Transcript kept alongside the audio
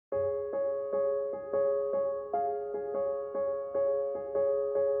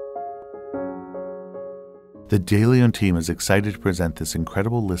The DeLeon team is excited to present this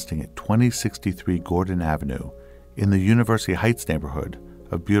incredible listing at 2063 Gordon Avenue in the University Heights neighborhood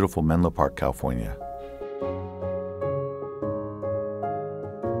of beautiful Menlo Park, California.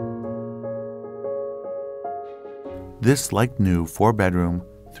 This like-new 4-bedroom,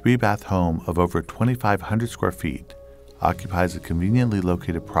 3-bath home of over 2,500 square feet occupies a conveniently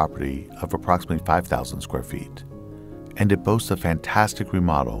located property of approximately 5,000 square feet, and it boasts a fantastic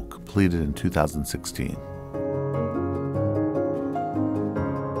remodel completed in 2016.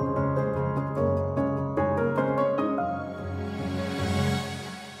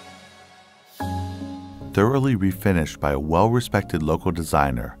 Thoroughly refinished by a well-respected local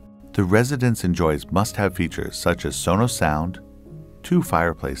designer, the residence enjoys must-have features such as Sonos sound, 2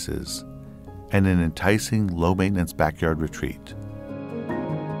 fireplaces, and an enticing low-maintenance backyard retreat.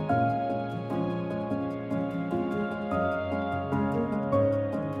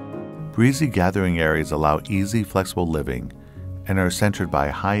 Breezy gathering areas allow easy, flexible living and are centered by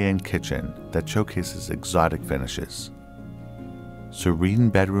a high-end kitchen that showcases exotic finishes. Serene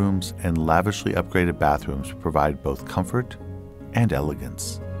bedrooms and lavishly upgraded bathrooms provide both comfort and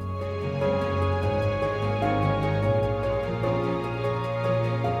elegance.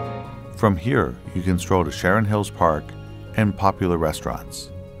 From here, you can stroll to Sharon Hills Park and popular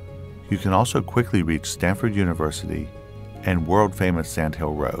restaurants. You can also quickly reach Stanford University and world-famous Sand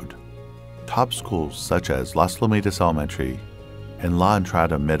Hill Road. Top schools such as Las Lomitas Elementary and La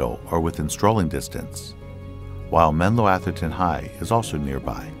Entrada Middle are within strolling distance, while Menlo Atherton High is also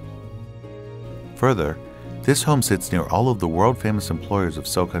nearby. Further, this home sits near all of the world-famous employers of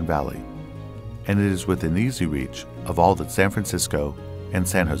Silicon Valley, and it is within easy reach of all that San Francisco and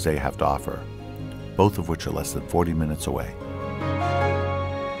San Jose have to offer, both of which are less than 40 minutes away.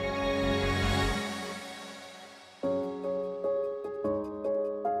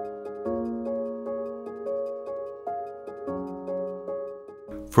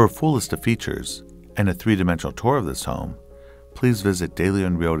 For a full list of features and a 3-dimensional tour of this home, please visit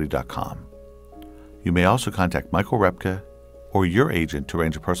DeLeonRealty.com. You may also contact Michael Repka or your agent to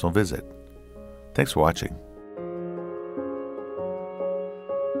arrange a personal visit. Thanks for watching.